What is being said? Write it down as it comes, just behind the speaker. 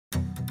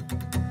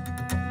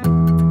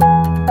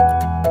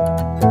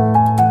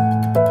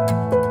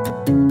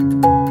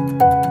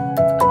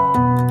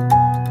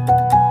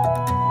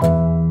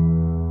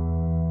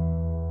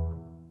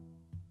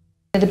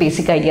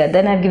idea,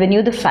 then I've given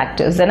you the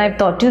factors, then I've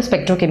taught you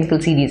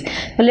spectrochemical series.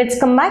 But let's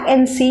come back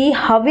and see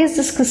how is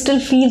this crystal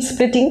field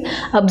splitting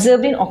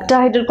observed in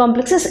octahedral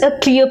complexes. A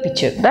clear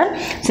picture. Done.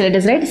 So let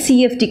us write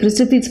CFT,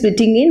 crystal field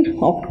splitting in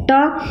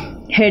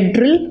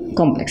octahedral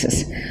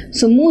complexes.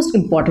 So most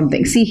important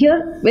thing, see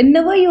here,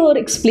 whenever you are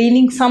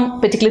explaining some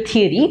particular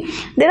theory,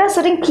 there are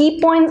certain key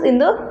points in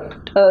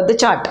the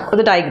chart or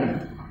the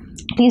diagram.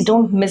 Please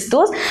don't miss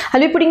those.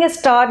 I'll be putting a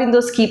star in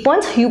those key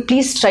points. You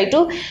please try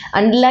to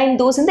underline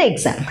those in the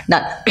exam.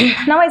 Done.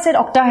 Now I said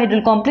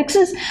octahedral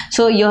complexes.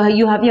 So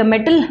you have your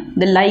metal,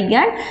 the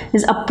ligand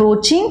is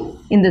approaching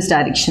in this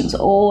direction. So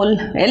all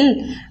L.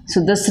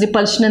 So this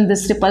repulsion and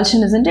this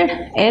repulsion, isn't it?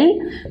 L.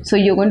 So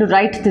you're going to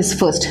write this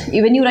first.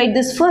 When you write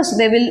this first,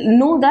 they will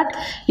know that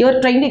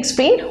you're trying to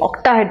explain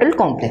octahedral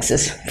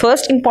complexes.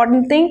 First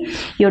important thing,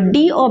 your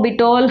d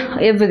orbital,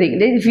 everything.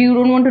 If you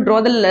don't want to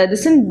draw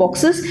this in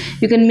boxes,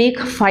 you can make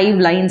 5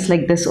 lines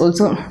like this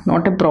also,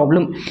 not a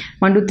problem.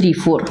 1 2 3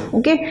 4.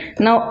 Okay.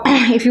 Now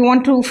if you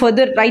want to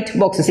further write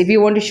boxes, if you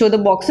want to show the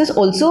boxes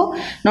also,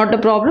 not a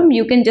problem.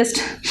 You can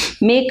just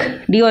make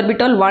d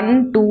orbital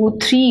 1 2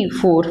 3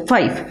 4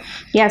 5.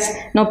 Yes.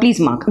 Now please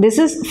mark. This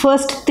is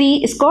first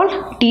 3 is called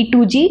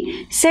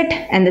T2G set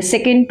and the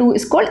second 2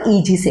 is called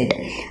EG set.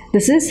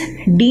 This is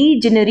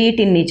degenerate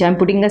in nature. I'm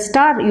putting a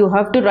star. You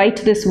have to write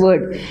this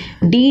word,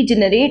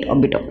 degenerate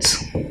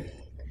orbitals.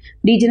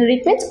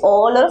 Degenerate means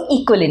all are of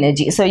equal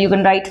energy. So you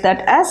can write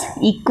that as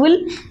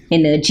equal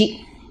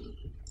energy.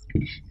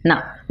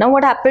 Now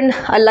what happened?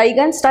 A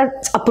ligand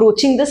starts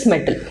approaching this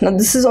metal. Now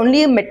this is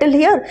only a metal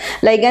here.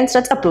 Ligand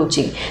starts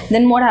approaching.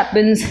 Then what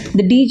happens?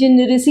 The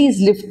degeneracy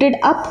is lifted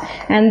up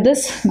and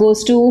this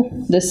goes to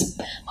this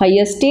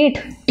higher state.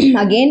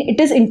 Again it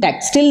is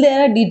intact. Still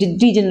there are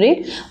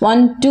degenerate.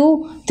 1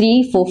 2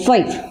 3 4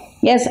 5.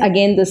 Yes,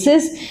 again this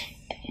is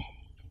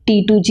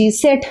T2G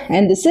set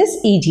and this is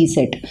EG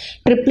set.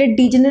 Triplet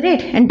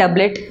degenerate and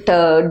doublet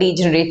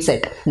degenerate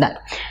set. Done.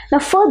 Now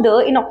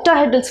further in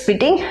octahedral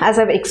splitting, as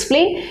I've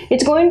explained,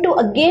 it's going to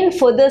again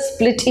further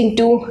split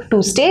into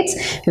 2 states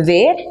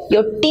where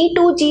your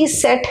T2G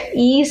set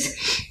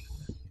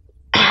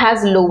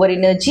has lower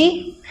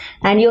energy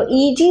and your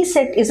EG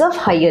set is of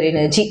higher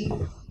energy.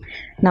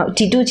 Now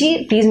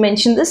T2G, please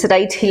mention this,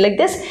 write here like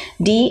this,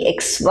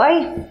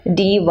 dxy,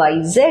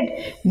 dyz,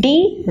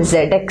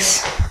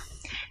 dzx.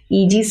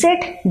 EG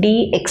set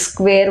dx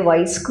square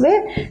y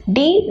square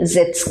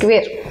dz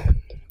square.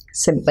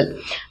 Simple.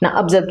 Now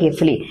observe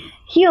carefully.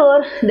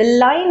 Here the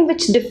line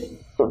which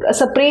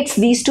separates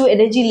these 2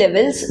 energy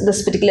levels,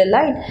 this particular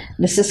line,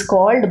 this is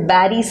called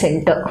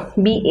barycenter.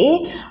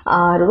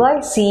 B-A-R-Y-C-E-N-T-R-E,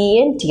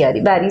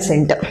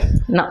 barycenter.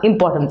 Now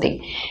important thing.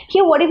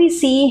 Here what do we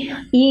see?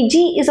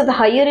 EG is of the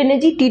higher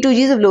energy, T2G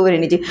is of lower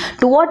energy.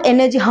 To what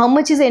energy? How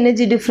much is the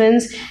energy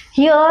difference?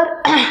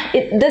 Here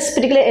this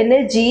particular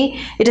energy,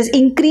 it is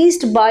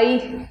increased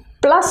by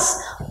plus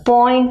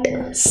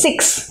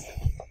 0.6.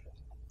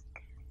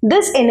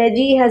 This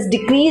energy has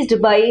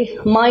decreased by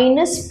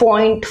minus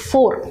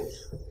 0.4.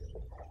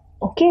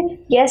 Okay,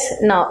 yes.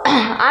 Now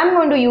I'm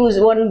going to use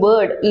one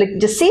word, like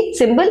just see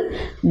symbol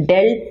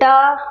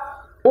delta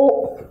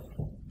O.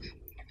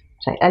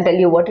 Right, I'll tell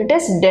you what it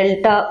is,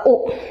 delta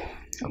O.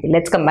 Okay,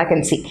 let's come back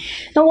and see.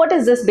 Now what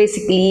is this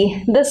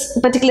basically? This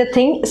particular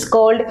thing is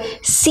called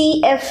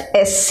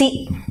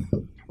CFSC.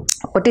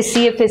 What is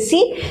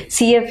CFSC?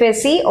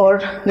 CFSC, or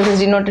this is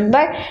denoted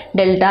by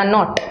delta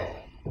naught.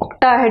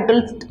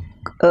 Octahedral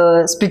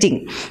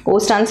splitting. O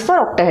stands for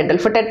octahedral.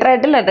 For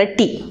tetrahedral I write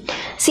T.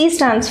 C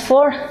stands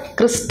for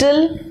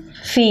crystal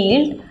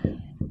field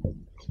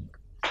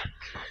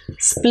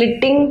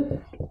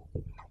splitting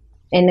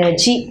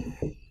energy.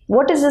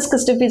 What is this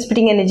crystal field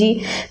splitting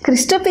energy?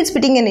 Crystal field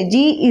splitting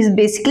energy is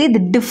basically the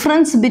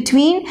difference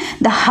between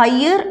the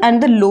higher and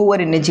the lower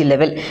energy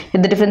level.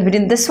 The difference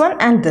between this one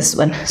and this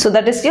one. So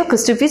that is your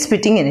crystal field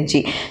splitting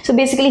energy. So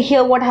basically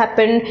here what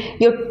happened?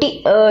 Your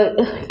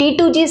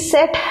T2G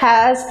set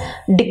has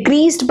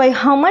decreased by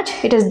how much?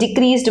 It has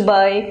decreased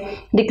by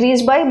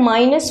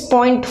minus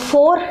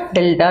 0.4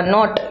 delta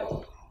naught.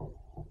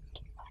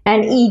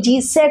 And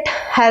EG set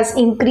has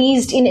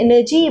increased in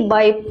energy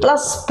by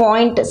plus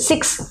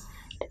 0.6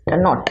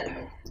 naught.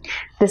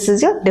 This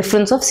is your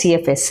difference of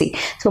CFSC.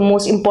 So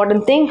most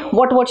important thing,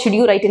 what should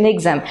you write in the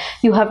exam?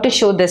 You have to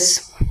show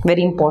this,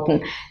 very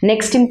important.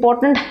 Next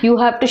important, you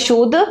have to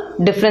show the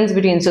difference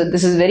between, so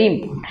this is very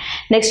important.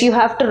 Next you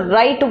have to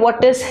write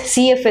what is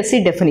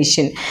CFSC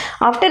definition.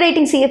 After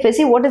writing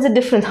CFSC, what is the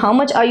difference? How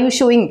much are you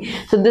showing?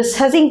 So this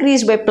has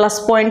increased by plus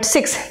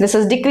 0.6. This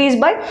has decreased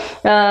by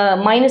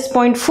minus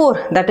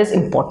 0.4. That is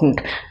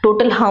important.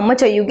 Total how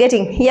much are you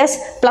getting?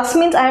 Yes, plus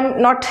means I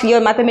am not your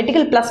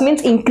mathematical, plus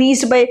means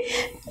increased by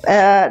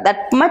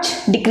that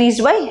much,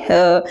 decreased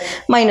by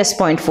minus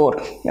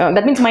 0.4.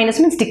 That means minus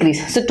means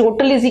decrease. So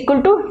total is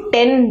equal to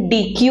 10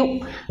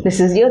 dq. This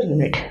is your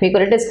unit. We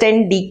call it as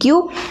 10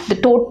 dq. The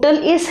total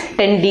is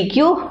 10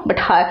 dq, but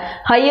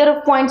higher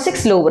of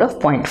 0.6, lower of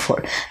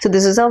 0.4. So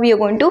this is how we are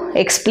going to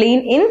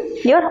explain in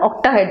your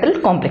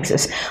octahedral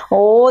complexes.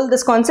 All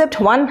this concept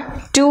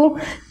 1, 2,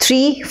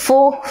 3,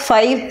 4,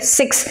 5,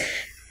 6,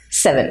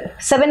 7.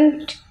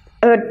 7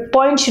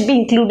 points should be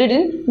included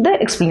in the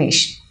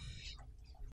explanation.